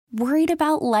Worried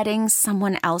about letting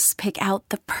someone else pick out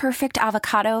the perfect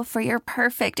avocado for your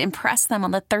perfect impress them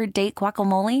on the third date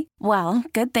guacamole? Well,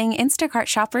 good thing Instacart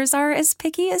shoppers are as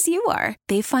picky as you are.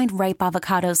 They find ripe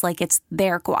avocados like it's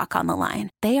their guac on the line.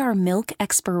 They are milk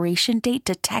expiration date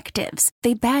detectives.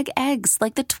 They bag eggs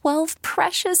like the 12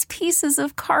 precious pieces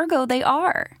of cargo they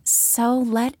are. So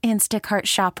let Instacart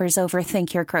shoppers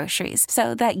overthink your groceries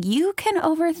so that you can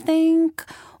overthink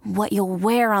what you'll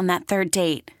wear on that third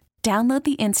date. Download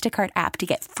the Instacart app to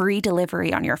get free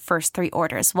delivery on your first 3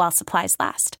 orders while supplies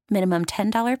last. Minimum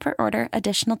 $10 per order.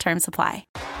 Additional terms apply.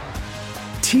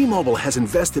 T-Mobile has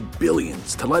invested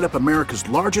billions to light up America's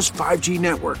largest 5G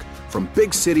network, from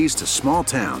big cities to small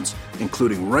towns,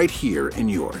 including right here in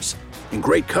yours. And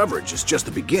great coverage is just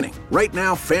the beginning. Right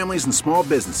now, families and small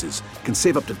businesses can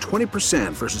save up to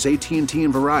 20% versus AT&T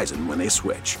and Verizon when they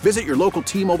switch. Visit your local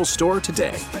T-Mobile store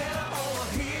today.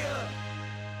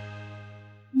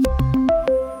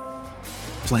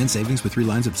 Plan savings with 3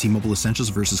 lines of T-Mobile Essentials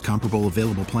versus comparable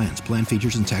available plans. Plan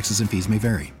features and taxes and fees may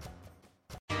vary.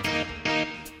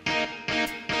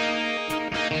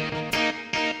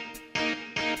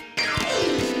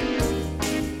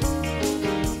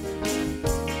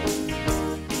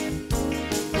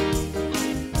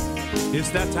 It's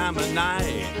that time of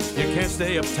night, you can't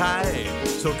stay uptight.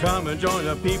 So come and join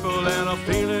the people and I'm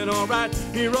feeling alright.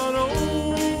 Here on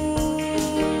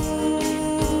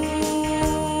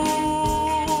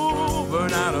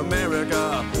Overnight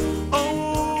America.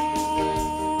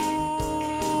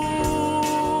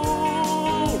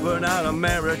 Overnight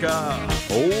America.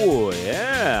 Oh,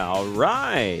 yeah. All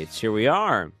right. Here we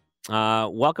are.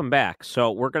 Welcome back.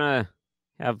 So we're going to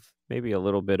have maybe a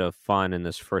little bit of fun in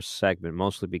this first segment,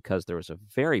 mostly because there was a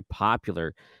very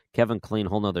popular Kevin Killeen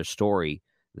Whole Nother Story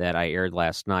that I aired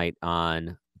last night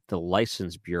on the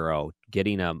License Bureau,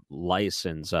 getting a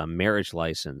license, a marriage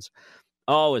license.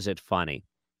 Oh, is it funny?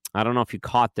 I don't know if you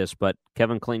caught this, but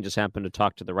Kevin Killeen just happened to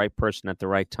talk to the right person at the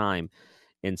right time.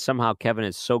 And somehow Kevin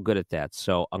is so good at that.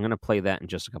 So I'm going to play that in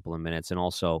just a couple of minutes. And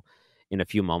also in a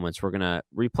few moments, we're going to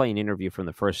replay an interview from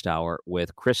the first hour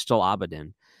with Crystal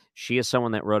Abedin. She is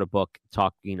someone that wrote a book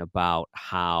talking about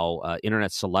how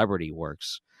internet celebrity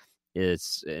works.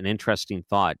 It's an interesting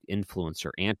thought,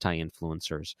 influencer,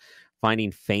 anti-influencers,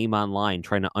 finding fame online,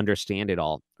 trying to understand it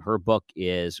all. Her book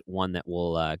is one that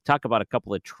will talk about a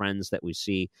couple of trends that we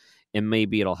see, and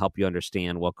maybe it'll help you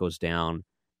understand what goes down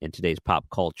in today's pop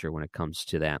culture when it comes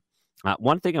to that.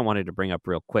 One thing I wanted to bring up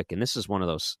real quick, and this is one of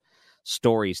those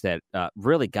stories that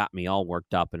really got me all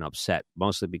worked up and upset,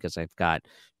 mostly because I've got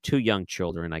 2 young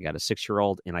children. I got a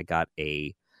 6-year-old and I got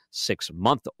a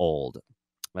 6-month-old.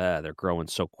 They're growing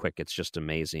so quick. It's just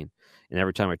amazing. And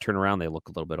every time I turn around, they look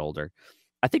a little bit older.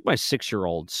 I think my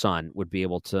 6-year-old son would be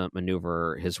able to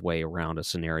maneuver his way around a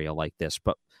scenario like this,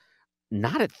 but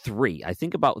not at 3. I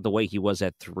think about the way he was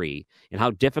at 3 and how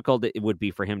difficult it would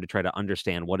be for him to try to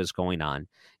understand what is going on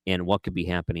and what could be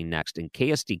happening next. And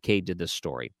KSDK did this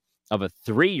story of a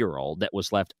 3-year-old that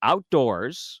was left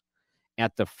outdoors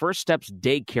at the First Steps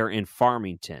daycare in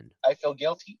Farmington. I feel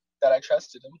guilty that I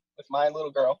trusted him with my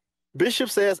little girl. Bishop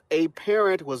says a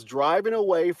parent was driving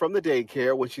away from the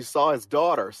daycare when she saw his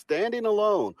daughter standing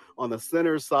alone on the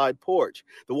center side porch.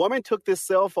 The woman took this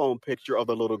cell phone picture of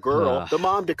the little girl. The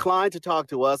mom declined to talk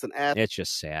to us and asked. It's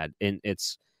just sad. And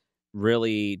it's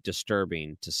really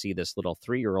disturbing to see this little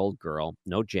 3-year-old girl,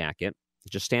 no jacket,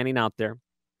 just standing out there.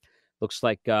 Looks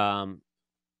like,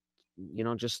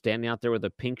 just standing out there with a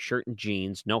pink shirt and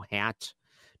jeans, no hat,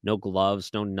 no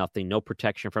gloves, no nothing, no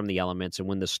protection from the elements. And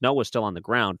when the snow was still on the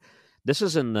ground, this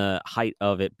is in the height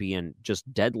of it being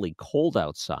just deadly cold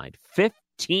outside.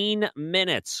 15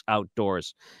 minutes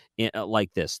outdoors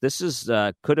like this. This is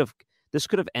could have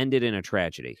ended in a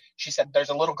tragedy. She said, there's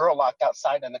a little girl locked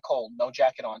outside in the cold, no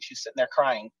jacket on. She's sitting there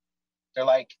crying. They're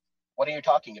like, what are you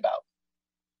talking about?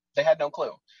 They had no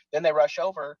clue. Then they rush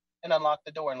over and unlock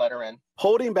the door and let her in.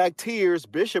 Holding back tears,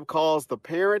 Bishop calls the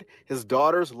parent his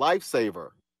daughter's lifesaver.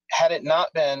 Had it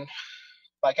not been,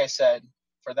 like I said,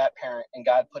 for that parent and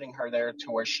God putting her there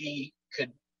to where she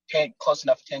could pay close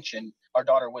enough attention, our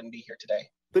daughter wouldn't be here today.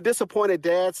 The disappointed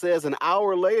dad says an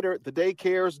hour later, the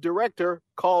daycare's director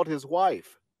called his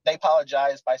wife. They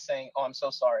apologized by saying, oh, I'm so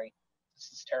sorry.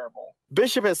 This is terrible.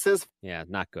 Bishop has since... Yeah,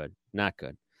 not good. Not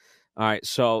good. All right,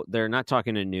 so they're not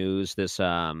talking to news. This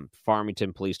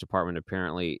Farmington Police Department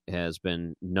apparently has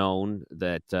been known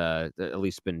that, at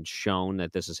least been shown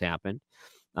that this has happened.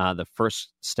 The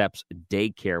First Steps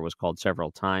daycare was called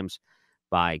several times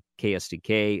by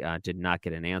KSDK, did not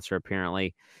get an answer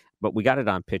apparently, but we got it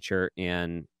on picture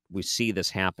and we see this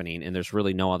happening and there's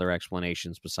really no other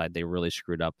explanations beside they really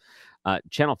screwed up.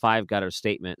 Channel 5 got a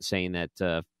statement saying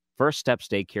that First Steps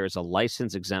Daycare is a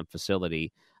licensed exempt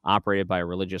facility operated by a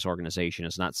religious organization.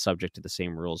 It's not subject to the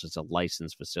same rules. It's a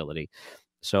licensed facility.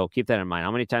 So keep that in mind. How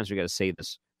many times we got to say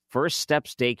this? First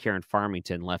Steps Daycare in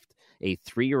Farmington left a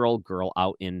 3-year-old girl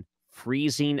out in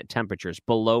freezing temperatures,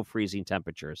 below freezing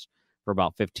temperatures, for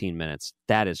about 15 minutes.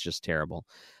 That is just terrible.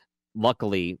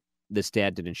 Luckily, this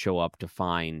dad didn't show up to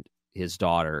find his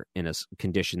daughter in a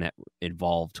condition that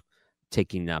involved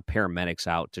taking paramedics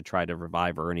out to try to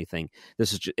revive her or anything.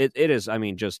 This is just, it is, I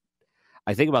mean, just,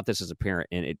 I think about this as a parent,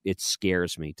 and it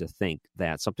scares me to think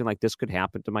that something like this could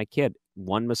happen to my kid.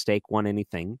 One mistake, one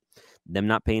anything, them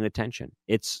not paying attention.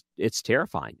 It's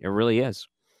terrifying. It really is.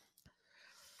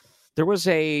 There was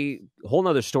a whole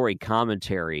nother story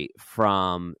commentary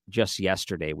from just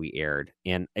yesterday we aired,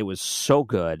 and it was so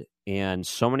good, and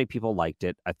so many people liked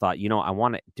it. I thought, I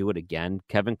want to do it again.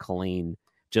 Kevin Killeen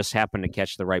just happened to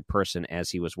catch the right person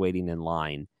as he was waiting in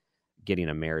line getting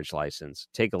a marriage license.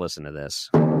 Take a listen to this.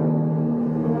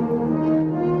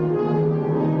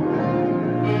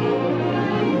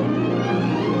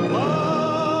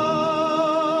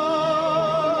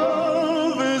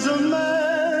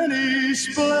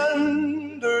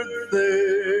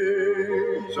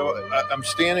 I'm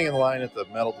standing in line at the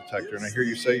metal detector, and I hear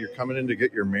you say you're coming in to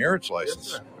get your marriage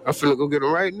license. I'm finna go get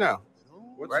them right now.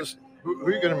 What's this? Who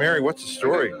are you going to marry? What's the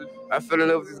story? I fell in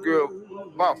love with this girl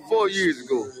about 4 years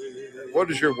ago. What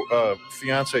does your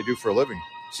fiance do for a living?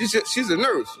 She's a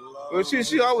nurse. Well,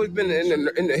 she always been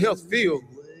in the health field,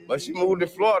 but she moved to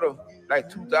Florida like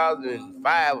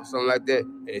 2005 or something like that,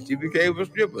 and she became a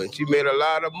stripper, and she made a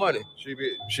lot of money.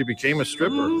 She became a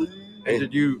stripper? Mm-hmm. And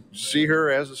did you see her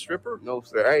as a stripper? No,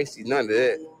 sir. I ain't see none of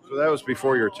that. So that was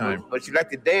before your time. But she like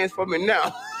to dance for me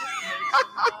now.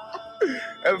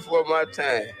 That was before my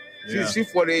time. Yeah.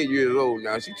 She's 48 years old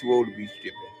now. She's too old to be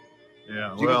stripping.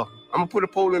 Yeah, I'm going to put a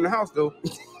pole in the house, though.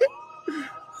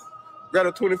 Got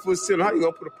a 20-foot ceiling. How you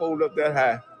going to put a pole up that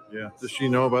high? Yeah. Does she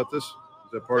know about this? Is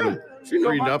that part of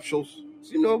prenuptials?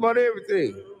 She know about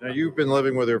everything. Now, you've been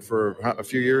living with her for a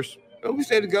few years? No, we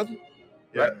stay together.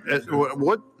 Yeah.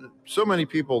 What? So many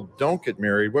people don't get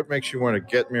married. What makes you want to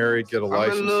get married, get a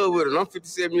license? I'm in love with her. I'm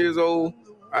 57 years old.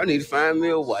 I need to find me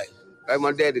a wife. Like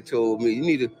my daddy told me.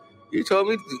 He told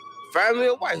me to find me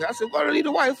a wife. I said, what do I need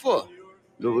a wife for?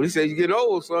 No, he said, you're getting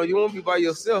old, son. You won't be by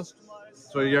yourself.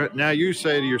 So now you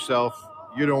say to yourself,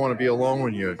 you don't want to be alone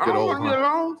when you get old. I don't want to be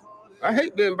alone. I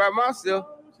hate being by myself.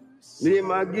 Me and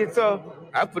my guitar.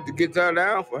 I put the guitar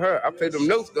down for her. I play them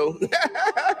notes, though.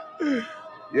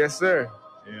 Yes, sir.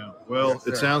 Yeah. Well,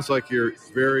 it sounds like you're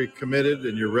very committed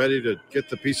and you're ready to get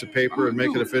the piece of paper and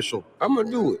make it official. I'm going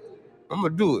to do it. I'm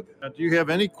going to do it. Now, do you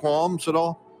have any qualms at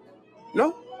all?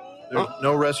 No. There's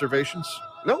no reservations?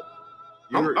 No.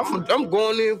 I'm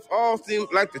going in for all steam,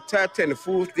 like the Titanic,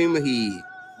 full steam ahead.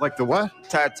 Like the what?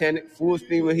 Titanic, full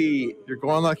steam ahead. You're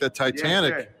going like the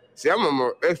Titanic. Yes, see, I'm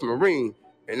an ex-Marine,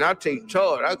 and I take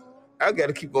charge. I got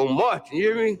to keep on marching,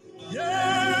 you hear me?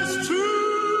 Yes, true.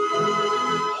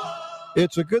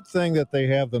 It's a good thing that they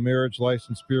have the Marriage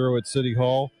License Bureau at City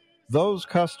Hall. Those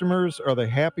customers are the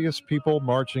happiest people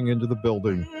marching into the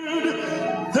building.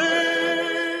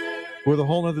 With a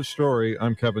whole nother story,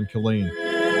 I'm Kevin Killeen.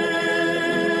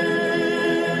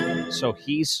 So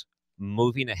he's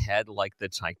moving ahead like the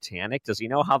Titanic. Does he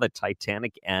know how the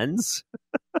Titanic ends?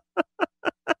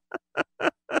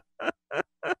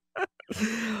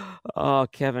 Oh,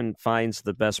 Kevin finds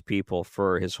the best people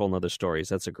for his whole nother stories.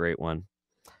 That's a great one.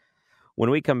 When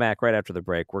we come back right after the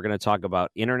break, we're going to talk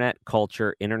about internet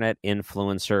culture, internet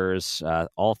influencers,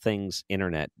 all things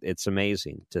internet. It's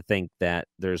amazing to think that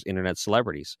there's internet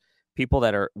celebrities, people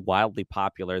that are wildly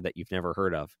popular that you've never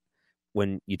heard of.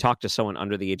 When you talk to someone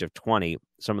under the age of 20,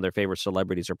 some of their favorite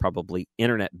celebrities are probably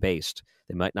internet-based.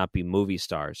 They might not be movie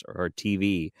stars or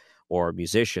TV or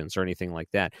musicians or anything like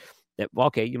that.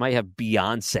 Okay, you might have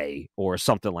Beyonce or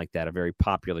something like that, a very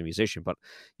popular musician, but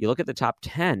you look at the top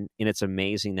 10, and it's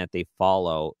amazing that they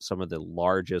follow some of the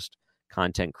largest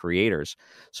content creators.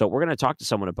 So we're going to talk to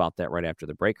someone about that right after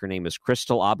the break. Her name is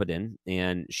Crystal Abedin,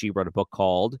 and she wrote a book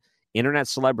called Internet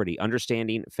Celebrity,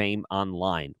 Understanding Fame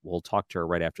Online. We'll talk to her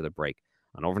right after the break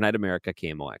on Overnight America,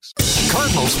 KMOX.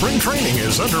 Cardinal spring training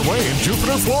is underway in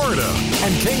Jupiter, Florida,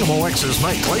 and KMOX's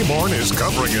Mike Claiborne is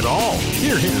covering it all.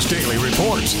 Hear his daily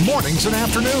reports, mornings and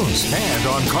afternoons, and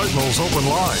on Cardinals Open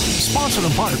Line. Sponsored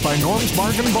in part by Norm's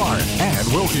Bargain Barn and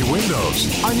Wilkie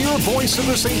Windows. On your voice in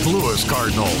the St. Louis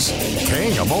Cardinals,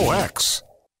 KMOX.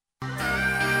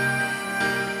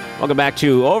 Welcome back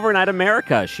to Overnight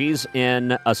America. She's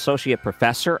an associate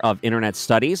professor of internet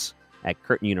studies at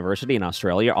Curtin University in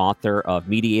Australia, author of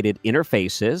Mediated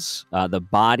Interfaces, The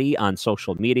Body on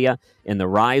Social Media, and the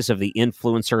Rise of the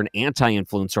Influencer and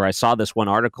Anti-Influencer. I saw this one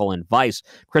article in Vice.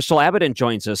 Crystal Abaddon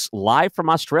joins us live from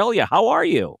Australia. How are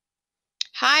you?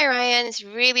 Hi, Ryan. It's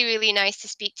really, really nice to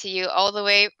speak to you all the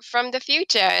way from the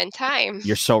future and time.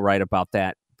 You're so right about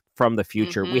that. From the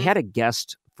future. We had a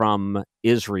guest from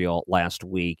Israel last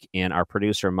week, and our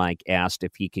producer, Mike, asked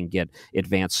if he can get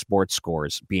advanced sports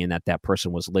scores, being that that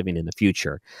person was living in the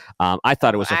future. I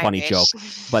thought it was a funny joke,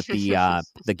 but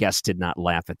the guest did not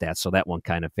laugh at that, so that one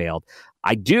kind of failed.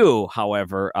 I do,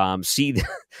 however, see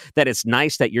that it's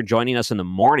nice that you're joining us in the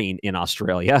morning in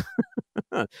Australia.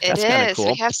 It is. Cool.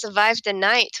 We have survived the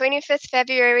night. 25th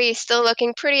February is still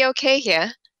looking pretty okay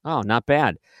here. Oh, not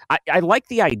bad. I like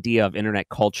the idea of internet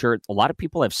culture. A lot of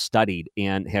people have studied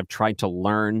and have tried to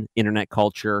learn internet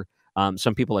culture.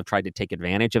 Some people have tried to take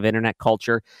advantage of internet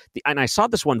culture. And I saw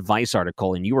this one Vice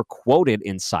article, and you were quoted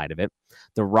inside of it,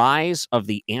 the rise of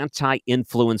the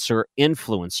anti-influencer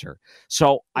influencer.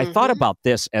 So I thought about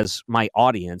this as my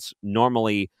audience.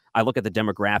 Normally, I look at the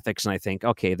demographics and I think,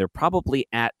 okay, they're probably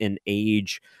at an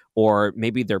age or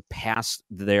maybe they're past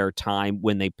their time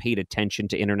when they paid attention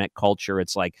to internet culture.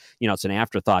 It's like, it's an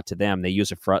afterthought to them. They use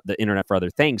it for the internet for other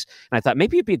things. And I thought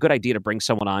maybe it'd be a good idea to bring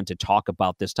someone on to talk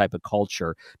about this type of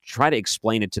culture, try to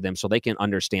explain it to them so they can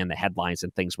understand the headlines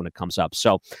and things when it comes up.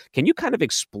 So can you kind of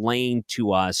explain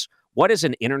to us what is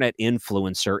an internet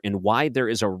influencer and why there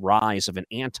is a rise of an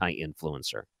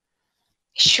anti-influencer?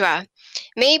 Sure.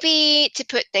 Maybe to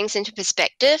put things into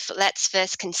perspective, let's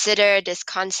first consider this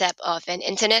concept of an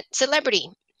internet celebrity.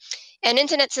 An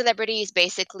internet celebrity is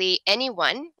basically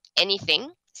anyone,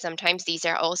 anything. Sometimes these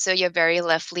are also your very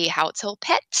lovely household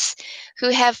pets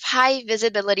who have high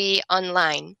visibility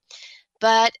online.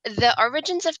 But the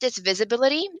origins of this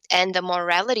visibility and the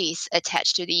moralities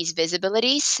attached to these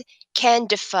visibilities can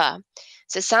differ.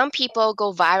 So some people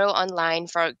go viral online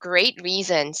for great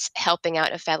reasons, helping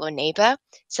out a fellow neighbor.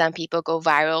 Some people go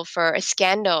viral for a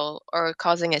scandal or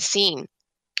causing a scene.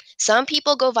 Some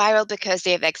people go viral because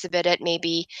they have exhibited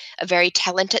maybe a very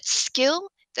talented skill.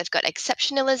 They've got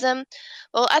exceptionalism.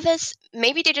 While others,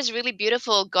 maybe they're just really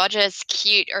beautiful, gorgeous,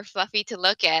 cute, or fluffy to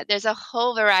look at. There's a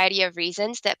whole variety of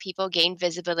reasons that people gain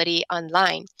visibility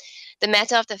online. The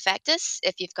matter of the fact is,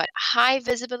 if you've got high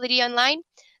visibility online,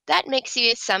 that makes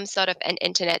you some sort of an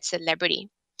internet celebrity.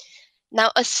 Now,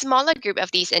 a smaller group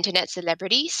of these internet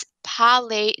celebrities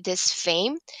parlay this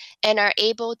fame and are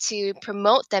able to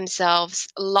promote themselves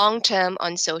long-term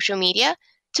on social media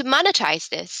to monetize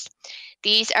this.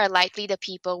 These are likely the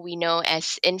people we know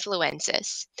as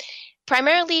influencers.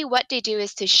 Primarily, what they do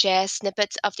is to share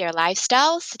snippets of their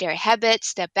lifestyles, their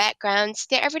habits, their backgrounds,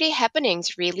 their everyday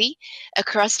happenings, really,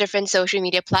 across different social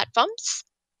media platforms.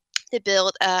 They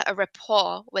build a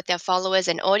rapport with their followers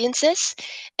and audiences.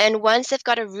 And once they've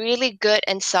got a really good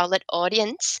and solid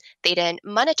audience, they then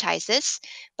monetize this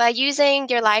by using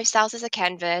their lifestyles as a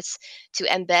canvas to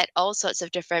embed all sorts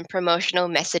of different promotional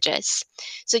messages.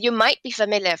 So you might be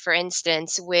familiar, for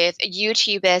instance, with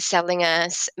YouTubers selling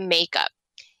us makeup,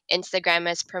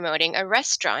 Instagrammers promoting a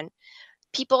restaurant,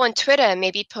 people on Twitter may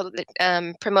be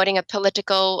promoting a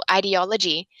political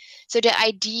ideology. So the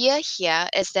idea here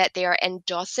is that they are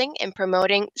endorsing and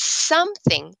promoting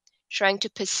something, trying to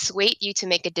persuade you to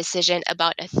make a decision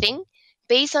about a thing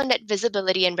based on that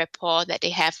visibility and rapport that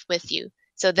they have with you.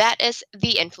 So that is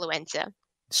the influencer.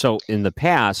 So in the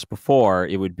past, before,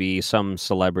 it would be some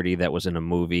celebrity that was in a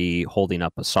movie holding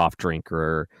up a soft drink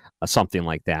or something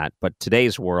like that. But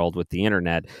today's world with the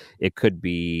internet, it could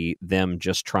be them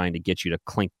just trying to get you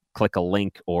to click a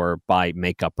link or buy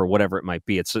makeup or whatever it might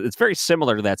be. It's very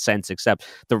similar to that sense, except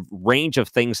the range of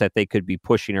things that they could be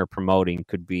pushing or promoting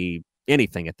could be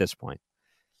anything at this point.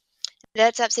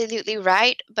 That's absolutely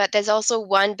right. But there's also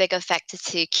one bigger factor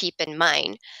to keep in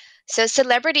mind. So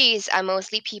celebrities are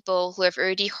mostly people who have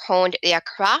already honed their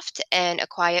craft and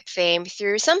acquired fame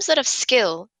through some sort of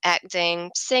skill, acting,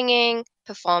 singing,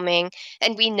 performing,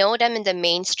 and we know them in the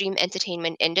mainstream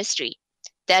entertainment industry.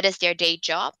 That is their day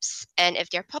jobs, and if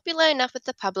they're popular enough with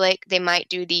the public, they might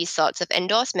do these sorts of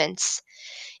endorsements.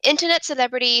 Internet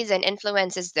celebrities and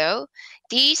influencers, though,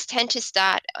 these tend to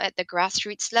start at the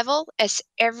grassroots level as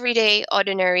everyday,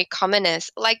 ordinary commoners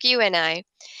like you and I.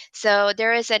 So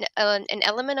there is an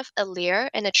element of allure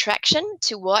and attraction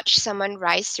to watch someone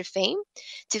rise to fame,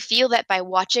 to feel that by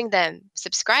watching them,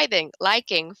 subscribing,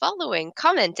 liking, following,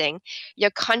 commenting,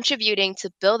 you're contributing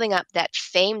to building up that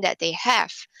fame that they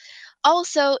have.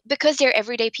 Also, because they're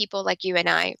everyday people like you and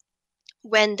I,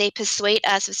 when they persuade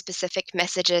us with specific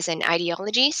messages and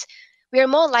ideologies, we are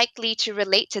more likely to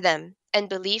relate to them and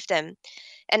believe them.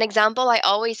 An example I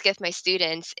always give my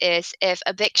students is if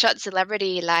a big shot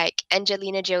celebrity like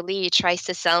Angelina Jolie tries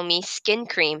to sell me skin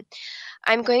cream,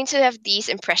 I'm going to have these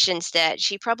impressions that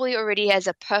she probably already has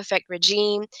a perfect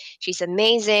regime, she's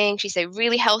amazing, she's a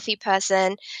really healthy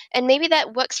person, and maybe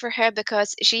that works for her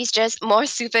because she's just more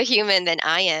superhuman than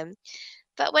I am.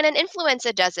 But when an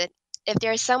influencer does it, if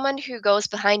there's someone who goes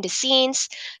behind the scenes,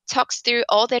 talks through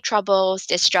all their troubles,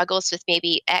 their struggles with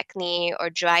maybe acne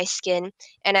or dry skin,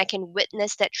 and I can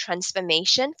witness that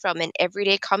transformation from an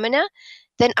everyday commoner,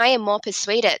 then I am more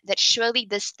persuaded that surely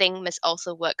this thing must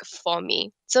also work for me.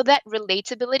 So that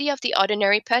relatability of the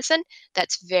ordinary person,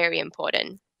 that's very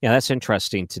important. Yeah, that's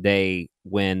interesting. Today,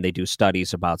 when they do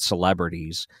studies about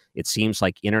celebrities, it seems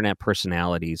like internet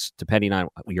personalities, depending on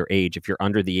your age, if you're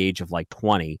under the age of like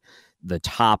 20, the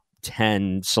top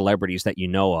 10 celebrities that you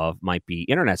know of might be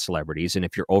internet celebrities. And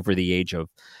if you're over the age of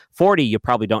 40, you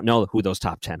probably don't know who those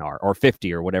top 10 are, or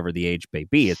 50, or whatever the age may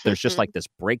be. There's just like this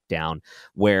breakdown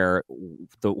where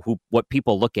what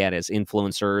people look at as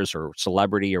influencers or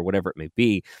celebrity or whatever it may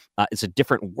be, it's a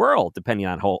different world depending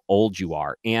on how old you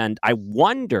are. And I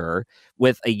wonder,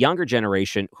 with a younger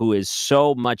generation who is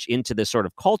so much into this sort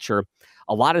of culture,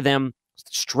 a lot of them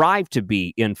strive to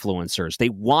be influencers. They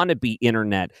want to be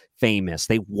internet famous.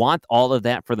 They want all of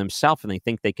that for themselves, and they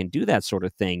think they can do that sort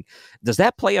of thing. Does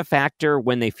that play a factor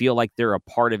when they feel like they're a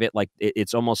part of it? Like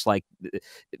it's almost like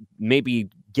maybe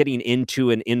getting into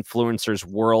an influencer's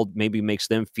world maybe makes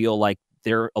them feel like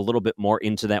they're a little bit more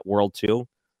into that world too?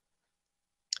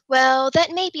 Well,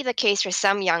 that may be the case for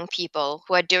some young people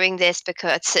who are doing this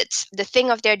because it's the thing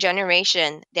of their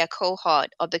generation, their cohort,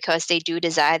 or because they do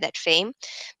desire that fame.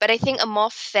 But I think a more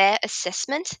fair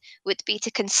assessment would be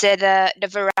to consider the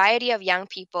variety of young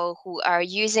people who are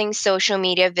using social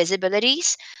media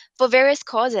visibilities for various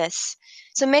causes.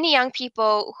 So many young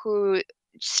people who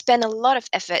spend a lot of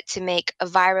effort to make a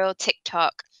viral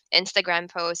TikTok, Instagram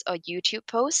post, or YouTube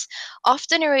post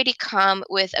often already come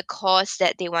with a cause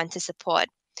that they want to support.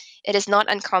 It is not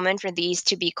uncommon for these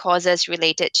to be causes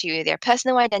related to their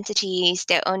personal identities,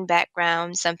 their own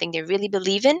background, something they really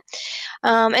believe in.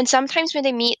 And sometimes when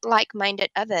they meet like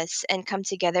minded others and come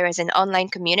together as an online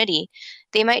community,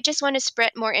 they might just want to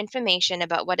spread more information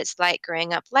about what it's like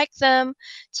growing up like them,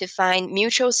 to find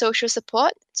mutual social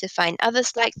support, to find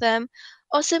others like them,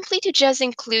 or simply to just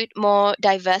include more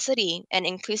diversity and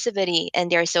inclusivity in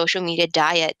their social media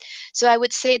diet. So I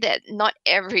would say that not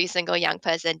every single young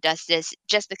person does this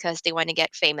just because they want to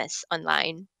get famous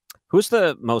online. Who's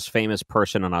the most famous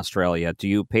person in Australia? Do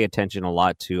you pay attention a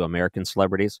lot to American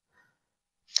celebrities?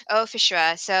 Oh, for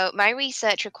sure. So my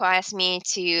research requires me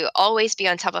to always be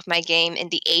on top of my game in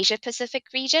the Asia Pacific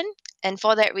region. And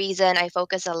for that reason, I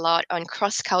focus a lot on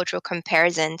cross-cultural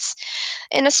comparisons.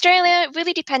 In Australia,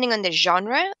 really depending on the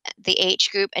genre, the age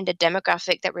group, and the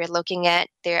demographic that we're looking at,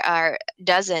 there are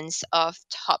dozens of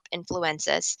top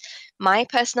influencers. My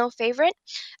personal favorite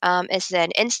is an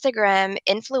Instagram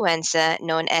influencer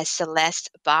known as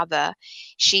Celeste Barber.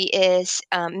 She is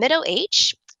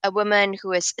middle-aged, a woman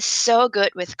who is so good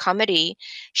with comedy.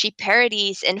 She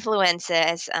parodies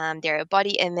influencers, their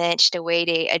body image, the way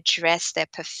they address their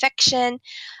perfection.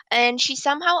 And she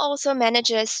somehow also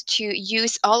manages to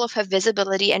use all of her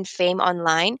visibility and fame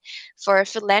online for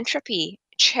philanthropy,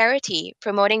 charity,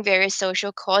 promoting various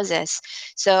social causes.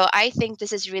 So I think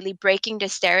this is really breaking the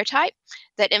stereotype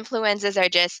that influencers are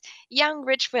just young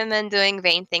rich women doing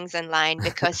vain things online,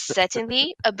 because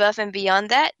certainly above and beyond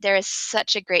that, there is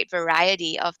such a great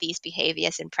variety of these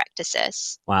behaviors and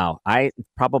practices. Wow. I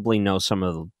probably know some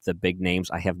of the big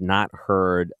names. I have not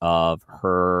heard of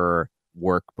her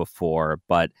work before,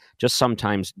 but just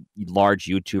sometimes large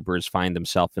YouTubers find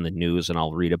themselves in the news and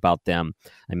I'll read about them.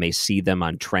 I may see them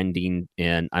on trending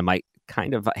and I might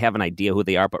kind of have an idea who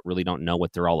they are, but really don't know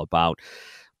what they're all about.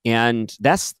 And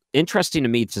that's interesting to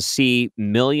me to see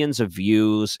millions of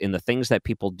views in the things that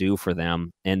people do for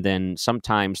them. And then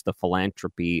sometimes the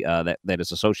philanthropy that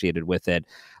is associated with it.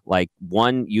 Like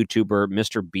one YouTuber,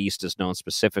 Mr. Beast, is known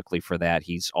specifically for that.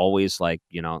 He's always like,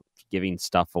 giving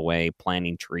stuff away,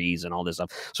 planting trees and all this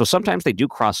stuff. So sometimes they do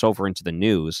cross over into the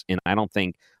news. And I don't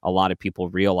think a lot of people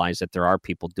realize that there are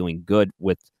people doing good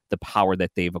with the power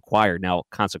that they've acquired. Now,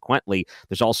 consequently,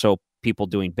 there's also people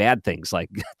doing bad things, like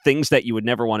things that you would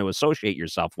never want to associate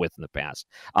yourself with in the past.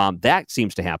 That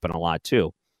seems to happen a lot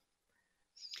too.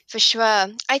 For sure.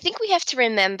 I think we have to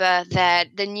remember that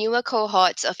the newer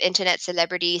cohorts of internet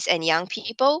celebrities and young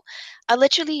people are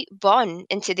literally born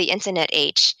into the internet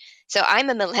age. So I'm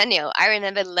a millennial. I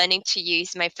remember learning to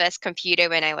use my first computer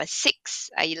when I was 6.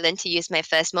 I learned to use my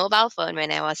first mobile phone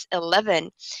when I was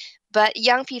 11. But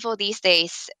young people these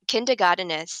days,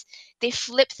 kindergarteners, they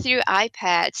flip through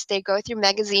iPads, they go through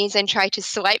magazines and try to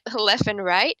swipe left and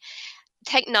right.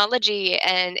 Technology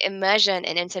and immersion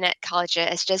in internet culture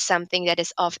is just something that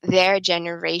is of their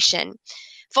generation.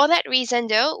 For that reason,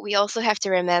 though, we also have to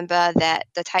remember that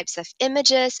the types of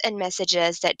images and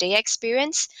messages that they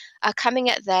experience are coming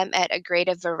at them at a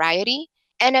greater variety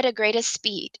and at a greater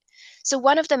speed. So,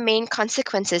 one of the main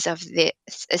consequences of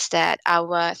this is that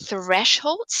our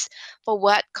thresholds for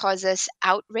what causes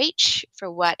outrage, for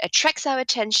what attracts our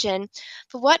attention,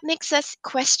 for what makes us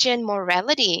question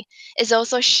morality is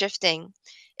also shifting.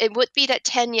 It would be that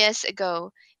 10 years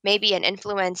ago, maybe an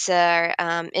influencer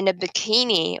in a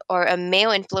bikini or a male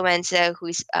influencer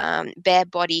who's bare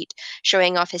bodied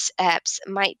showing off his abs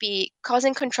might be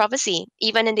causing controversy,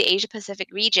 even in the Asia Pacific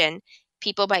region.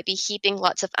 People might be heaping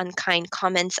lots of unkind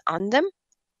comments on them.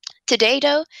 Today,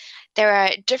 though, there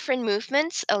are different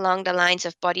movements along the lines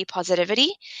of body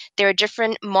positivity. There are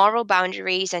different moral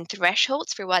boundaries and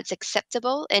thresholds for what's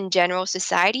acceptable in general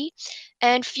society.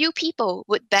 And few people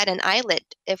would bat an eyelid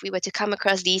if we were to come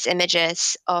across these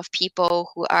images of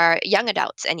people who are young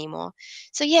adults anymore.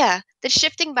 So, yeah, the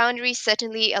shifting boundaries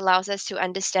certainly allows us to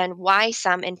understand why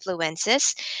some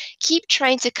influencers keep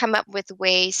trying to come up with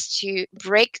ways to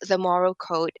break the moral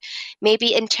code,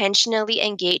 maybe intentionally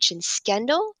engage in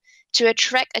scandal to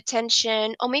attract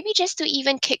attention, or maybe just to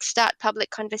even kickstart public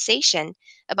conversation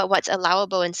about what's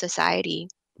allowable in society.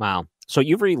 Wow. So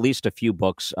you've released a few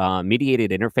books.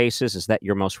 Mediated Interfaces, is that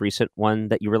your most recent one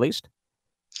that you released?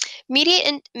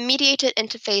 Mediated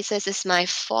Interfaces is my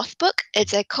fourth book.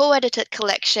 It's a co-edited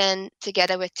collection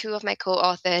together with two of my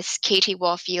co-authors, Katie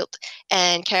Warfield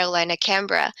and Carolina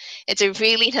Canberra. It's a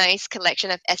really nice collection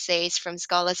of essays from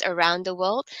scholars around the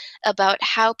world about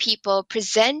how people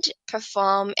present,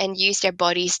 perform, and use their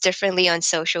bodies differently on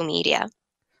social media.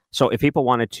 So if people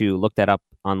wanted to look that up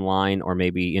online or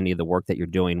maybe any of the work that you're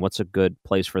doing, what's a good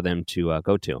place for them to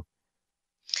go to?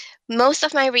 Most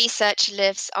of my research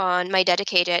lives on my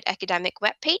dedicated academic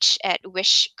webpage at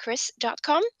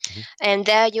wishchris.com. And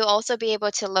there you'll also be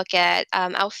able to look at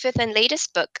our fifth and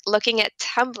latest book, looking at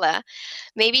Tumblr.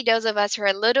 Maybe those of us who are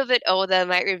a little bit older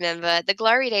might remember the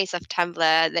glory days of Tumblr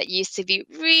that used to be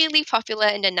really popular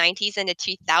in the 90s and the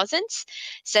 2000s.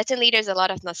 Certainly there's a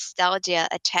lot of nostalgia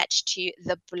attached to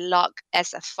the blog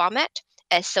as a format,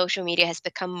 as social media has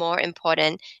become more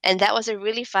important. And that was a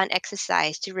really fun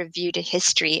exercise to review the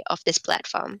history of this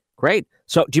platform. Great.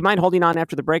 So do you mind holding on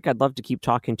after the break? I'd love to keep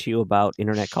talking to you about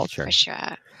internet culture. For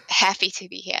sure. Happy to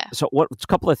be here. So a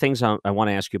couple of things I want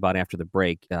to ask you about after the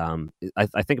break.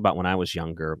 I think about when I was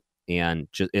younger, and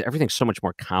just everything's so much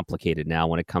more complicated now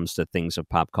when it comes to things of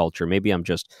pop culture. Maybe I'm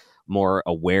just more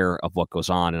aware of what goes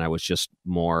on, and I was just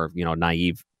more,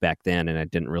 naive back then, and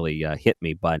it didn't really hit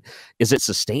me. But is it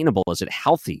sustainable? Is it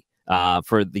healthy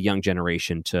for the young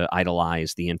generation to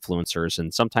idolize the influencers?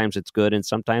 And sometimes it's good and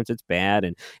sometimes it's bad.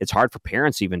 And it's hard for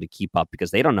parents even to keep up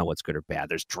because they don't know what's good or bad.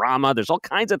 There's drama. There's all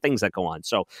kinds of things that go on.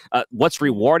 So what's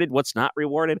rewarded, what's not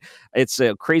rewarded? It's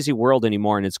a crazy world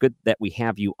anymore. And it's good that we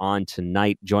have you on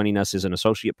tonight. Joining us is an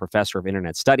associate professor of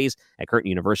internet studies at Curtin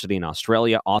University in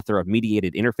Australia, author of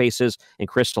Mediated Interfaces, and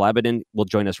Crystal Abedin will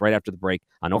join us right after the break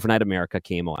on Overnight America,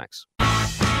 KMOX.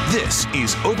 This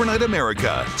is Overnight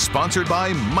America, sponsored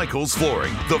by Michael's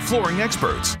Flooring, the flooring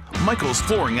experts.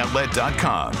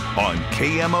 michaelsflooringoutlet.com on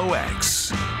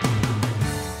KMOX.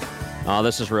 Oh,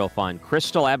 this is real fun.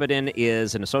 Crystal Abedin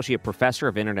is an associate professor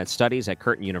of internet studies at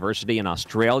Curtin University in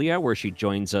Australia, where she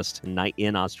joins us tonight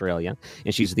in Australia.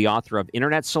 And she's the author of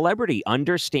Internet Celebrity,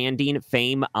 Understanding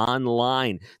Fame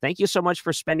Online. Thank you so much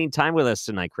for spending time with us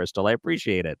tonight, Crystal. I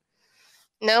appreciate it.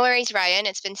 No worries, Ryan.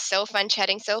 It's been so fun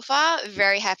chatting so far.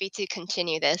 Very happy to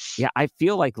continue this. Yeah, I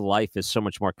feel like life is so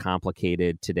much more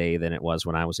complicated today than it was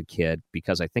when I was a kid,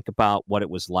 because I think about what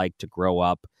it was like to grow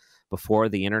up before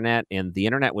the internet, and the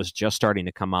internet was just starting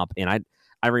to come up. And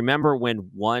I remember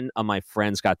when one of my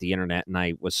friends got the internet, and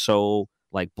I was so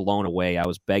blown away. I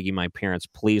was begging my parents,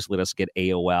 please let us get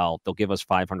AOL. They'll give us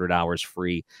 500 hours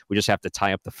free. We just have to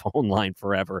tie up the phone line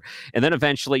forever. And then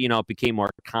eventually, it became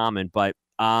more common. But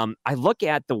I look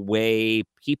at the way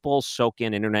people soak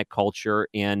in internet culture,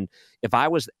 and if I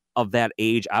was of that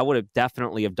age, I would have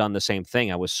definitely have done the same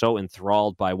thing. I was so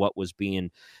enthralled by what was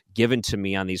being given to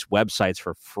me on these websites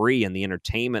for free, and the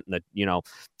entertainment and the,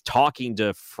 talking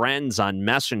to friends on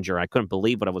Messenger. I couldn't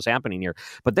believe what was happening here.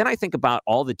 But then I think about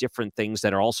all the different things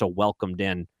that are also welcomed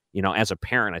in. As a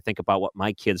parent, I think about what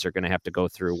my kids are going to have to go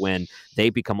through when they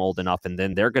become old enough, and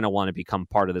then they're going to want to become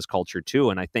part of this culture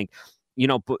too. And I think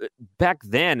back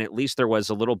then, at least there was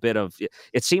a little bit of,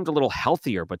 it seemed a little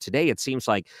healthier, but today it seems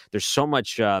like there's so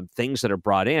much things that are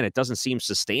brought in. It doesn't seem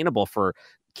sustainable for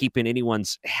keeping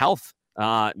anyone's health,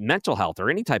 mental health, or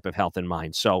any type of health in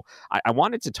mind. So I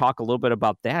wanted to talk a little bit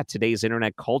about that. Today's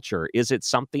internet culture. Is it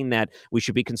something that we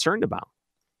should be concerned about?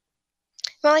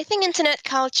 Well, I think internet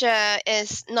culture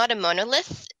is not a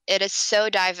monolith. It is so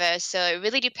diverse, so it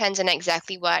really depends on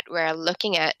exactly what we're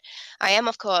looking at. I am,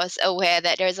 of course, aware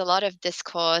that there's a lot of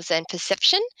discourse and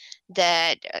perception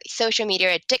that social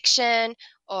media addiction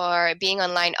or being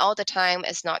online all the time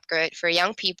is not good for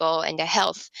young people and their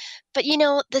health. But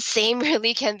the same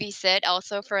really can be said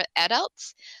also for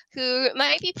adults who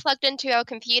might be plugged into our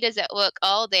computers at work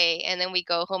all day, and then we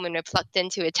go home and we're plugged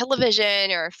into a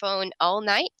television or a phone all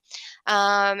night.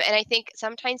 And I think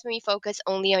sometimes when we focus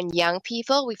only on young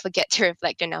people, we forget to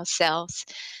reflect on ourselves.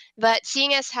 But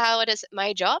seeing as how it is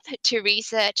my job to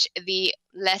research the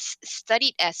less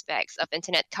studied aspects of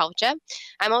internet culture,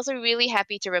 I'm also really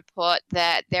happy to report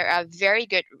that there are very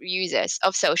good users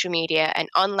of social media and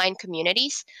online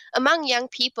communities among young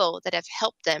people that have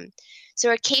helped them.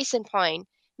 So a case in point,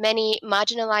 many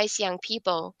marginalized young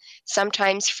people,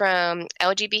 sometimes from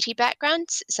LGBT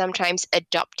backgrounds, sometimes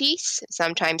adoptees,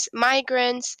 sometimes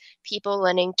migrants, people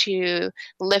learning to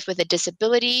live with a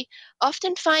disability,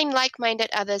 often find like-minded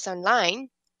others online,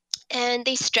 and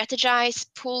they strategize,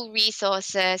 pool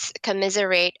resources,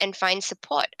 commiserate, and find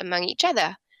support among each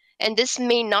other. And this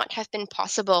may not have been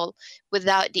possible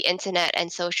without the internet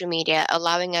and social media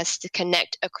allowing us to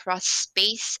connect across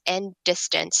space and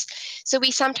distance. So we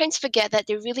sometimes forget that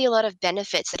there are really a lot of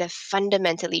benefits that have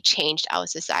fundamentally changed our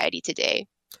society today.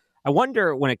 I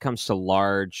wonder, when it comes to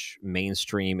large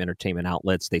mainstream entertainment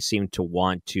outlets, they seem to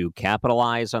want to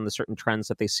capitalize on the certain trends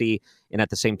that they see, and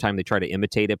at the same time they try to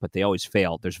imitate it, but they always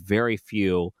fail. There's very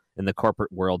few in the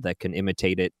corporate world that can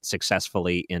imitate it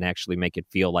successfully and actually make it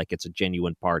feel like it's a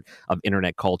genuine part of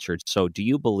internet culture. So do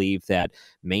you believe that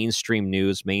mainstream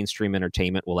news, mainstream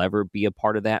entertainment will ever be a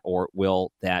part of that, or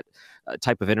will that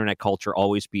type of internet culture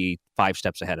always be 5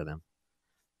 steps ahead of them?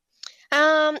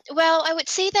 Well, I would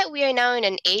say that we are now in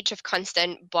an age of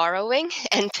constant borrowing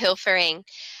and pilfering.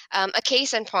 A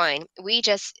case in point, we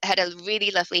just had a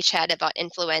really lovely chat about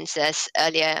influencers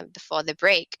earlier before the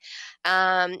break.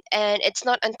 And it's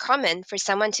not uncommon for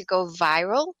someone to go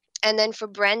viral and then for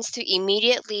brands to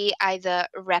immediately either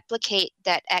replicate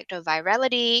that act of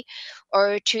virality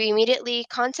or to immediately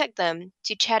contact them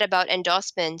to chat about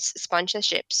endorsements,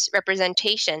 sponsorships,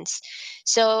 representations.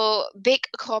 So big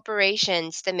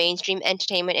corporations, the mainstream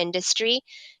entertainment industry,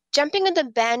 jumping on the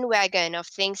bandwagon of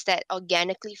things that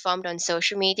organically formed on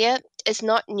social media is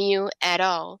not new at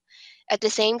all. At the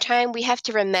same time, we have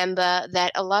to remember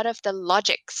that a lot of the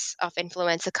logics of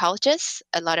influencer cultures,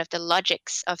 a lot of the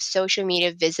logics of social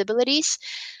media visibilities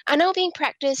are now being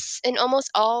practiced in almost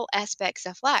all aspects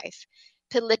of life.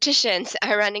 Politicians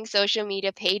are running social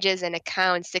media pages and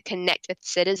accounts to connect with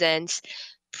citizens.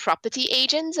 Property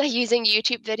agents are using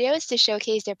YouTube videos to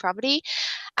showcase their property.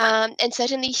 And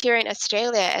certainly here in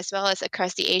Australia, as well as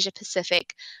across the Asia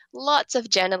Pacific, lots of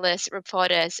journalists,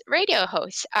 reporters, radio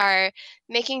hosts are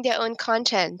making their own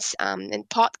content in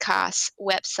podcasts,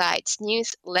 websites,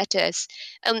 newsletters.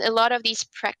 And a lot of these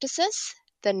practices,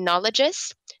 the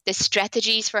knowledges, the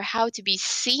strategies for how to be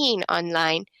seen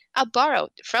online are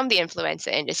borrowed from the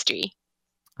influencer industry.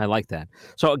 I like that.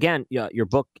 So again, your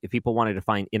book, if people wanted to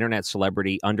find internet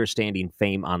celebrity, Understanding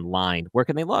Fame Online, where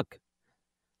can they look?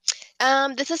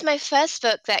 This is my first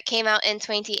book that came out in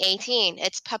 2018.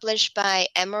 It's published by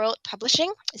Emerald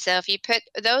Publishing. So if you put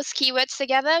those keywords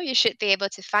together, you should be able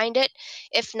to find it.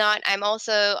 If not, I'm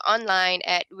also online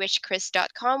at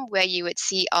richchris.com, where you would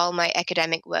see all my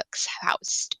academic works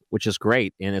housed. Which is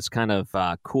great. And it's kind of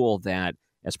cool that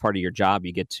as part of your job,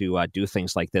 you get to do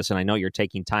things like this. And I know you're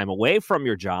taking time away from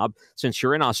your job. Since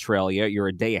you're in Australia, you're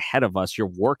a day ahead of us. You're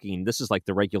working. This is like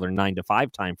the regular 9 to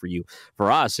 5 time for you.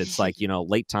 For us, it's like,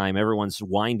 late time. Everyone's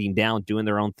winding down, doing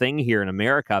their own thing here in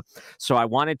America. So I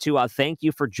wanted to thank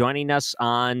you for joining us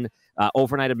on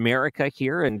Overnight America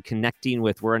here and connecting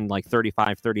with, we're in like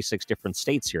 35, 36 different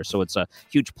states here. So it's a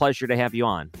huge pleasure to have you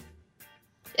on.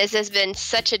 This has been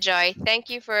such a joy. Thank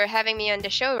you for having me on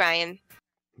the show, Ryan.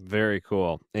 Very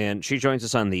cool. And she joins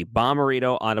us on the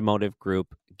Bommarito Automotive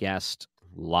Group guest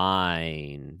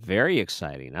line. Very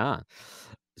exciting, huh?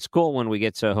 It's cool when we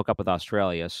get to hook up with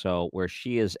Australia. So where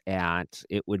she is at,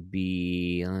 it would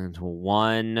be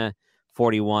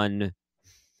 1:41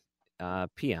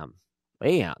 p.m.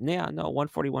 Yeah, no,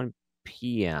 1:41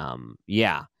 p.m.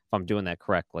 Yeah, if I'm doing that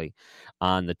correctly.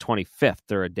 On the 25th,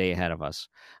 they're a day ahead of us.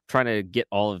 I'm trying to get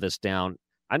all of this down.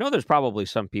 I know there's probably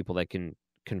some people that can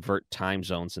convert time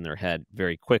zones in their head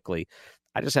very quickly.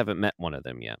 I just haven't met one of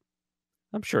them yet.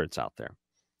 I'm sure it's out there.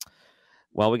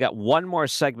 Well, we got one more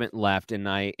segment left, and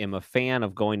I am a fan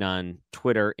of going on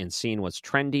Twitter and seeing what's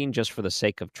trending just for the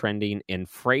sake of trending. And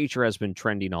Frasier has been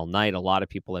trending all night. A lot of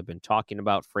people have been talking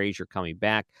about Frasier coming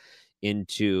back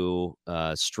into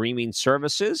streaming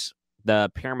services, the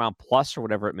Paramount Plus or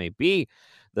whatever it may be,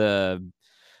 the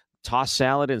tossed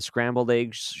salad and scrambled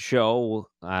eggs show,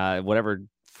 whatever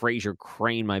Frasier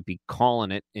Crane might be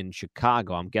calling it in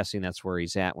Chicago. I'm guessing that's where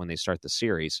he's at when they start the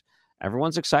series.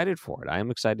 Everyone's excited for it. I am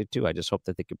excited too. I just hope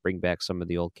that they could bring back some of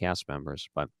the old cast members.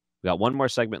 But we got one more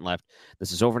segment left.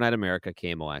 This is Overnight America,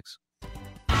 KMOX.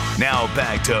 Now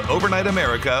back to Overnight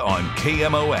America on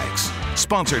KMOX.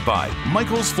 Sponsored by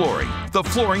Michael's Flooring, the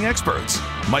flooring experts.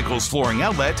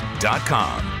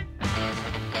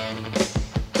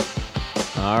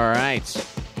 MichaelsFlooringOutlet.com. All right.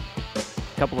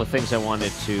 A couple of things I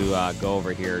wanted to go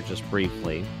over here just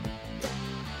briefly.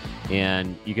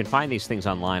 And you can find these things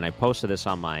online. I posted this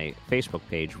on my Facebook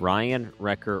page, Ryan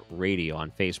Wrecker Radio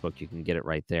on Facebook. You can get it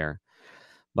right there.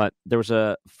 But there was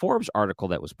a Forbes article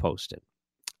that was posted.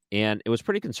 And it was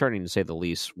pretty concerning, to say the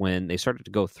least, when they started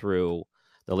to go through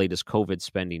the latest COVID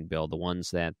spending bill, the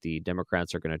ones that the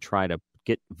Democrats are going to try to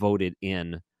get voted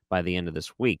in by the end of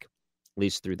this week, at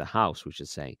least through the House, we should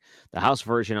say. The House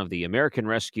version of the American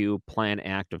Rescue Plan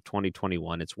Act of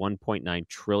 2021, it's $1.9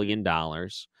 trillion.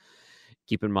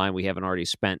 Keep in mind, we haven't already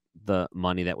spent the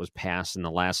money that was passed in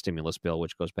the last stimulus bill,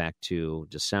 which goes back to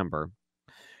December.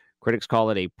 Critics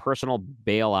call it a personal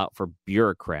bailout for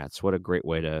bureaucrats. What a great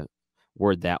way to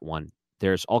word that one.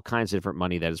 There's all kinds of different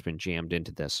money that has been jammed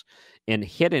into this. And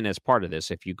hidden as part of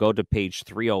this, if you go to page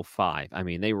 305, I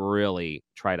mean, they really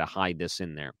try to hide this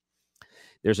in there.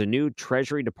 There's a new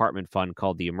Treasury Department fund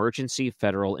called the Emergency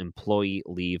Federal Employee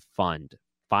Leave Fund,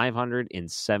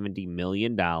 $570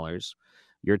 million.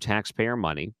 Your taxpayer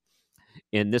money.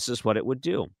 And this is what it would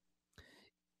do.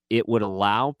 It would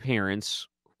allow parents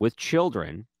with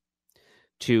children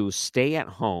to stay at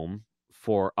home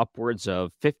for upwards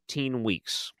of 15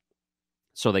 weeks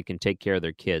so they can take care of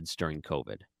their kids during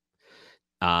COVID.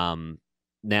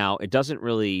 Now, it doesn't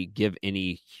really give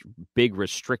any big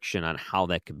restriction on how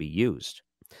that could be used.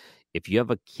 If you have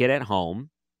a kid at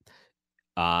home,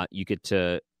 you get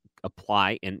to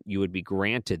apply and you would be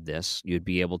granted this. You'd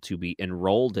be able to be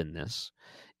enrolled in this,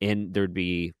 and there'd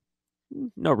be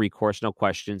no recourse, no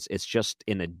questions. It's just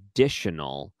an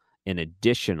additional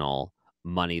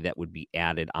money that would be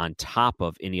added on top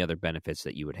of any other benefits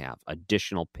that you would have.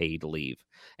 Additional paid leave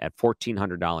at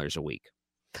 $1,400 a week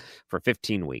for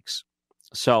 15 weeks.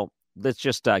 So let's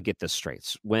just get this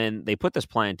straight. When they put this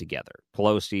plan together,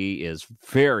 Pelosi is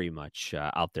very much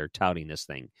out there touting this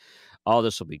thing. Oh,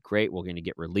 this will be great. We're going to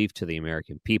get relief to the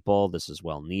American people. This is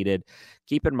well needed.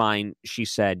 Keep in mind, she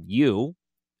said you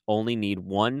only need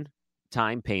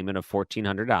one-time payment of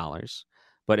 $1,400.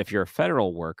 But if you're a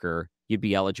federal worker, you'd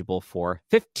be eligible for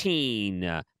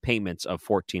 15 payments of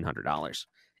 $1,400.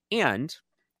 And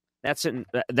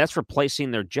that's replacing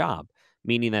their job,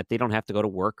 meaning that they don't have to go to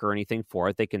work or anything for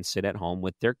it. They can sit at home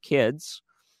with their kids,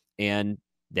 and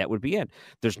that would be it.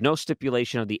 There's no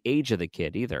stipulation of the age of the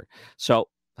kid either. So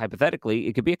hypothetically,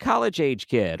 it could be a college-age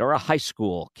kid or a high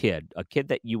school kid, a kid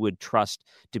that you would trust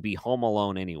to be home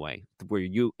alone anyway, where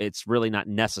it's really not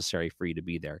necessary for you to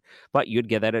be there. But you'd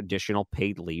get that additional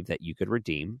paid leave that you could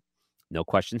redeem, no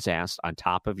questions asked, on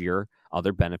top of your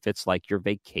other benefits like your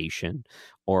vacation,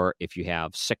 or if you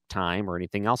have sick time or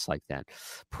anything else like that.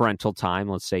 Parental time,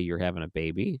 let's say you're having a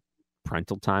baby,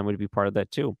 parental time would be part of that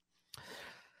too.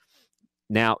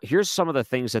 Now, here's some of the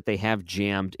things that they have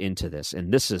jammed into this.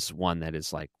 And this is one that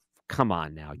is like, come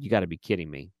on now, you got to be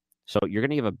kidding me. So you're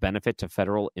going to give a benefit to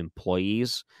federal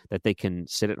employees that they can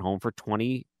sit at home for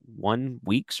 21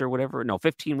 weeks or whatever. No,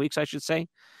 15 weeks, I should say.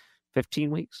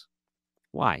 15 weeks.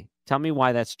 Why? Tell me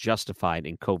why that's justified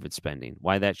in COVID spending,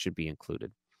 why that should be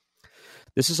included.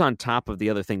 This is on top of the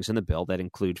other things in the bill that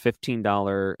include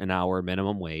 $15 an hour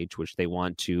minimum wage, which they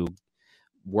want to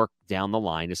work down the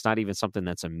line. It's not even something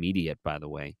that's immediate, by the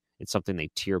way. It's something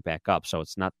they tier back up. So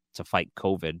it's not to fight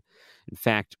COVID. In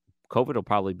fact, COVID will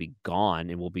probably be gone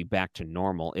and we'll be back to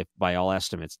normal if, by all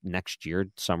estimates, next year,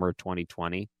 summer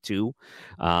 2022,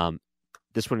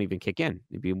 this wouldn't even kick in.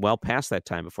 It'd be well past that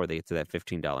time before they get to that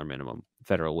 $15 minimum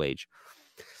federal wage.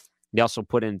 They also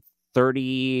put in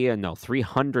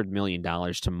 $300 million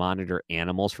to monitor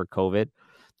animals for COVID.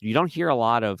 You don't hear a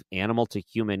lot of animal to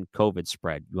human COVID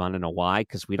spread. You want to know why?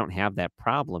 Because we don't have that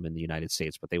problem in the United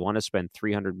States, but they want to spend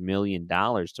 $300 million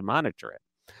to monitor it.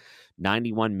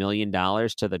 $91 million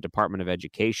to the Department of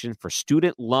Education for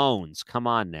student loans. Come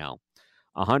on now.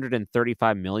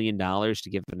 $135 million to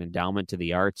give an endowment to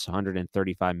the arts,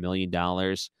 $135 million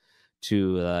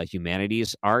to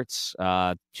humanities arts,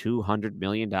 $200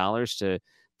 million to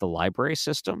the library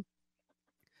system.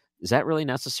 Is that really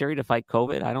necessary to fight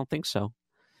COVID? I don't think so.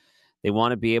 They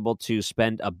want to be able to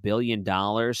spend $1 billion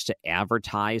to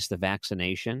advertise the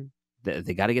vaccination.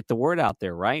 They got to get the word out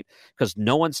there, right? Because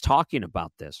no one's talking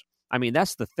about this. I mean,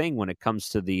 that's the thing when it comes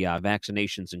to the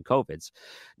vaccinations and COVIDs.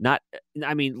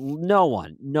 No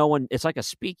one. It's like a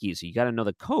speakeasy. You got to know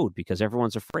the code because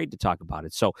everyone's afraid to talk about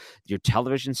it. So your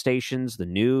television stations, the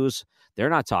news, they're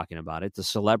not talking about it. The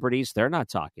celebrities, they're not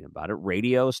talking about it.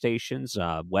 Radio stations,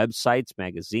 websites,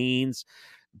 magazines,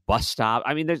 bus stop.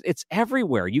 I mean, it's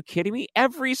everywhere. Are you kidding me?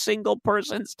 Every single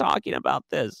person's talking about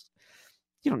this.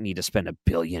 You don't need to spend $1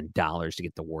 billion to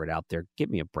get the word out there. Give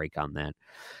me a break on that.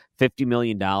 $50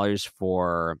 million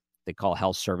for, they call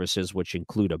health services, which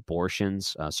include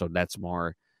abortions. So that's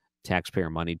more taxpayer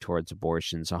money towards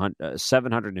abortions.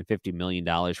 $750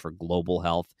 million for global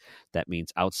health. That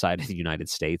means outside of the United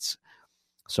States.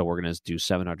 So we're going to do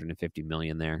 $750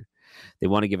 million there. They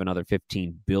want to give another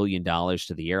 $15 billion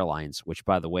to the airlines, which,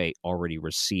 by the way, already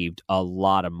received a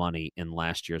lot of money in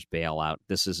last year's bailout.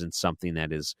 This isn't something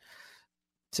that is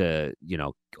to,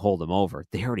 hold them over.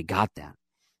 They already got that.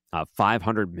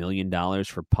 $500 million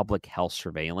for public health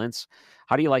surveillance.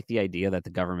 How do you like the idea that the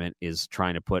government is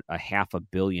trying to put $500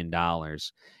 million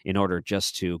in order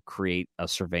just to create a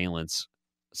surveillance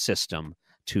system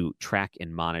to track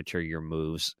and monitor your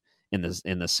moves in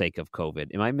the sake of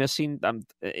COVID? Am I missing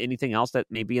anything else that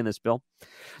may be in this bill?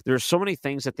 There are so many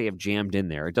things that they have jammed in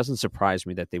there. It doesn't surprise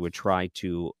me that they would try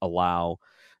to allow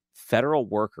federal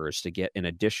workers to get an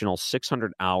additional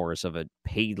 600 hours of a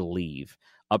paid leave,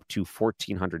 up to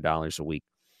 $1,400 a week.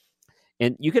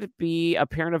 And you could be a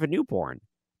parent of a newborn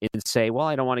and say, well,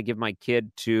 I don't want to give my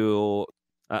kid to,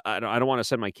 I don't want to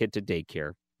send my kid to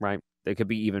daycare, right? They could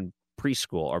be even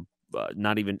preschool or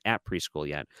not even at preschool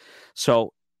yet.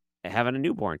 So having a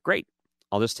newborn, great.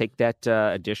 I'll just take that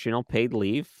additional paid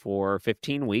leave for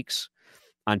 15 weeks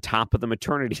on top of the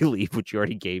maternity leave, which you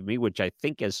already gave me, which I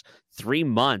think is 3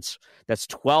 months. That's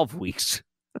 12 weeks.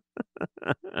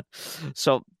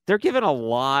 So they're giving a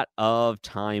lot of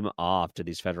time off to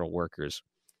these federal workers.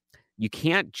 You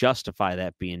can't justify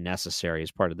that being necessary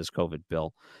as part of this COVID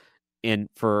bill. And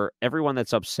for everyone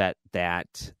that's upset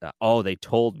that, they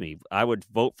told me I would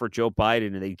vote for Joe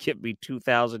Biden and they'd give me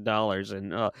 $2,000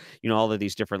 and, all of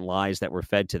these different lies that were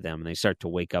fed to them. And they start to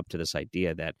wake up to this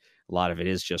idea that a lot of it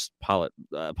is just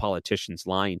politicians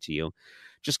lying to you.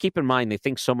 Just keep in mind, they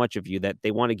think so much of you that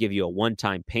they want to give you a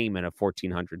one-time payment of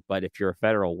 $1,400. But if you're a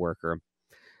federal worker,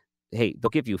 hey, they'll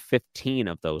give you 15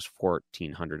 of those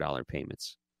 $1,400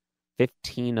 payments.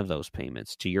 15 of those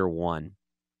payments to year one.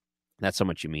 That's how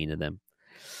much you mean to them.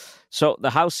 So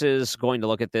the House is going to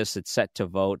look at this. It's set to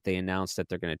vote. They announced that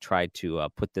they're going to try to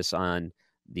put this on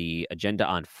the agenda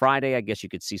on Friday. I guess you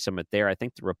could see some of it there. I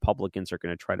think the Republicans are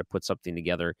going to try to put something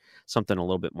together, something a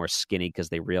little bit more skinny, because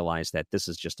they realize that this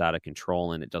is just out of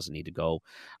control and it doesn't need to go.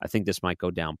 I think this might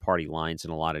go down party lines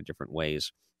in a lot of different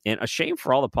ways. And a shame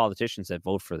for all the politicians that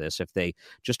vote for this if they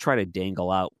just try to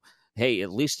dangle out, hey,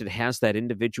 at least it has that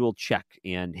individual check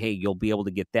and, hey, you'll be able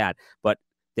to get that. But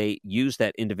they use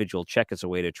that individual check as a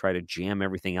way to try to jam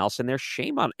everything else in there.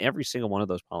 Shame on every single one of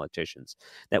those politicians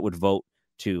that would vote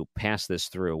to pass this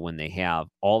through when they have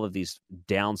all of these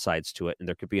downsides to it, and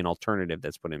there could be an alternative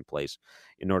that's put in place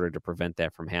in order to prevent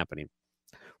that from happening.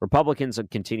 Republicans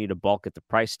continue to balk at the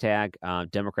price tag.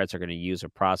 Democrats are going to use a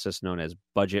process known as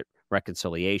budget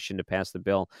reconciliation to pass the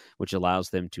bill, which allows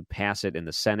them to pass it in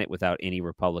the Senate without any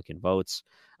Republican votes.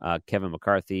 Kevin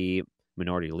McCarthy,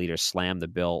 minority leader, slammed the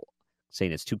bill,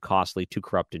 saying it's too costly, too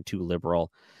corrupt, and too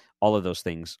liberal. All of those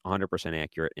things 100%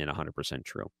 accurate and 100%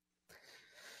 true.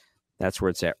 That's where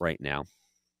it's at right now.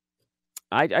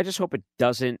 I just hope it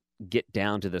doesn't get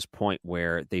down to this point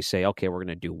where they say, okay, we're going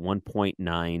to do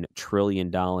 $1.9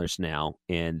 trillion now,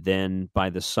 and then by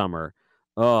the summer,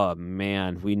 oh,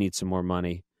 man, we need some more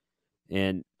money.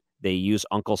 And they use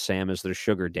Uncle Sam as their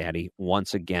sugar daddy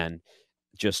once again,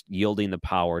 just yielding the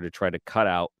power to try to cut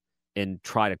out and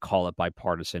try to call it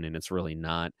bipartisan, and it's really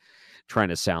not. Trying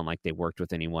to sound like they worked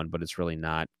with anyone, but it's really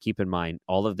not. Keep in mind,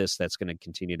 all of this that's going to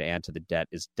continue to add to the debt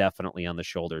is definitely on the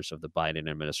shoulders of the Biden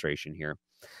administration here,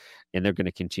 and they're going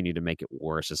to continue to make it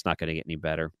worse. It's not going to get any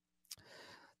better.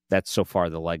 That's so far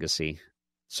the legacy.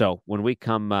 So when we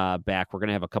come back, we're going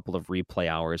to have a couple of replay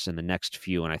hours in the next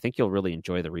few, and I think you'll really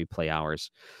enjoy the replay hours.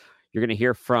 You're going to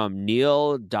hear from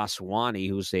Neil Daswani,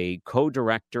 who's a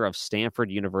co-director of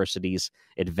Stanford University's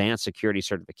Advanced Security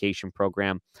Certification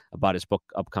Program, about his book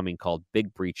upcoming called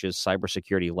Big Breaches,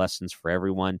 Cybersecurity Lessons for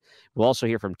Everyone. We'll also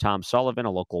hear from Tom Sullivan,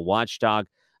 a local watchdog,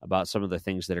 about some of the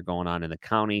things that are going on in the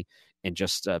county. And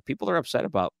just people are upset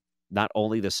about not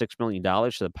only the $6 million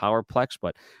to the Powerplex,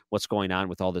 but what's going on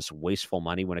with all this wasteful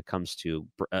money when it comes to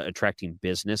attracting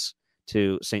business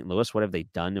to St. Louis. What have they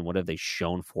done and what have they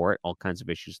shown for it? All kinds of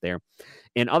issues there.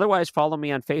 And otherwise, follow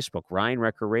me on Facebook, Ryan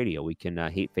Wrecker Radio. We can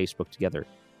hate Facebook together.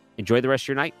 Enjoy the rest of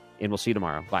your night, and we'll see you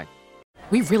tomorrow. Bye.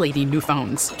 We really need new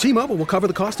phones. T-Mobile will cover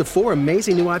the cost of 4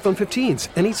 amazing new iPhone 15s,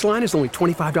 and each line is only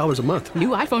 $25 a month. New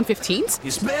iPhone 15s?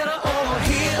 It's better over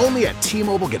here. Only at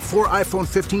T-Mobile, get 4 iPhone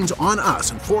 15s on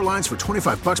us and 4 lines for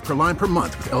 $25 per line per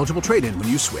month with eligible trade-in when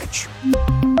you switch.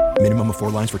 Minimum of 4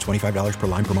 lines for $25 per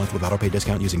line per month with autopay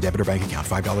discount using debit or bank account.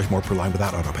 $5 more per line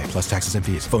without autopay, plus taxes and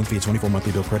fees. Phone fee at 24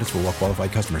 monthly bill credits for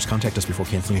well-qualified customers. Contact us before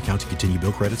canceling account to continue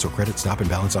bill credits or credit stop and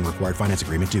balance on required finance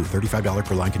agreement due. $35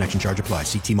 per line connection charge applies.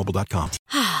 See T-Mobile.com.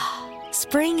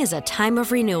 Spring is a time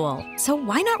of renewal, so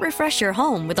why not refresh your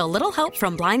home with a little help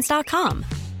from Blinds.com?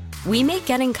 We make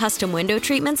getting custom window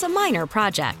treatments a minor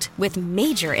project with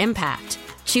major impact.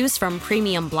 Choose from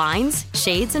premium blinds,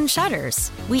 shades, and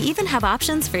shutters. We even have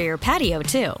options for your patio,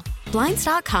 too.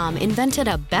 Blinds.com invented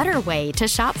a better way to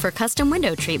shop for custom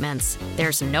window treatments.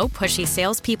 There's no pushy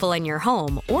salespeople in your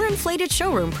home or inflated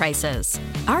showroom prices.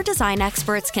 Our design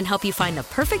experts can help you find the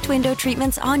perfect window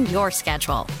treatments on your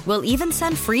schedule. We'll even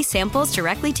send free samples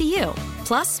directly to you.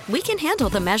 Plus, we can handle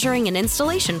the measuring and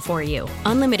installation for you.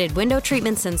 Unlimited window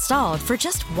treatments installed for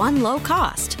just one low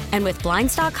cost. And with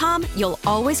Blinds.com, you'll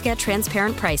always get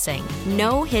transparent pricing.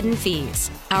 No hidden fees.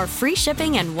 Our free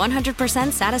shipping and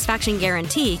 100% satisfaction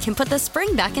guarantee can put the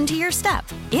spring back into your step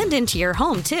and into your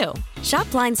home, too. Shop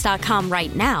Blinds.com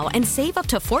right now and save up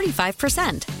to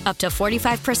 45%. Up to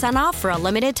 45% off for a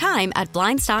limited time at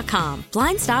Blinds.com.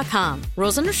 Blinds.com.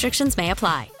 Rules and restrictions may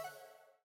apply.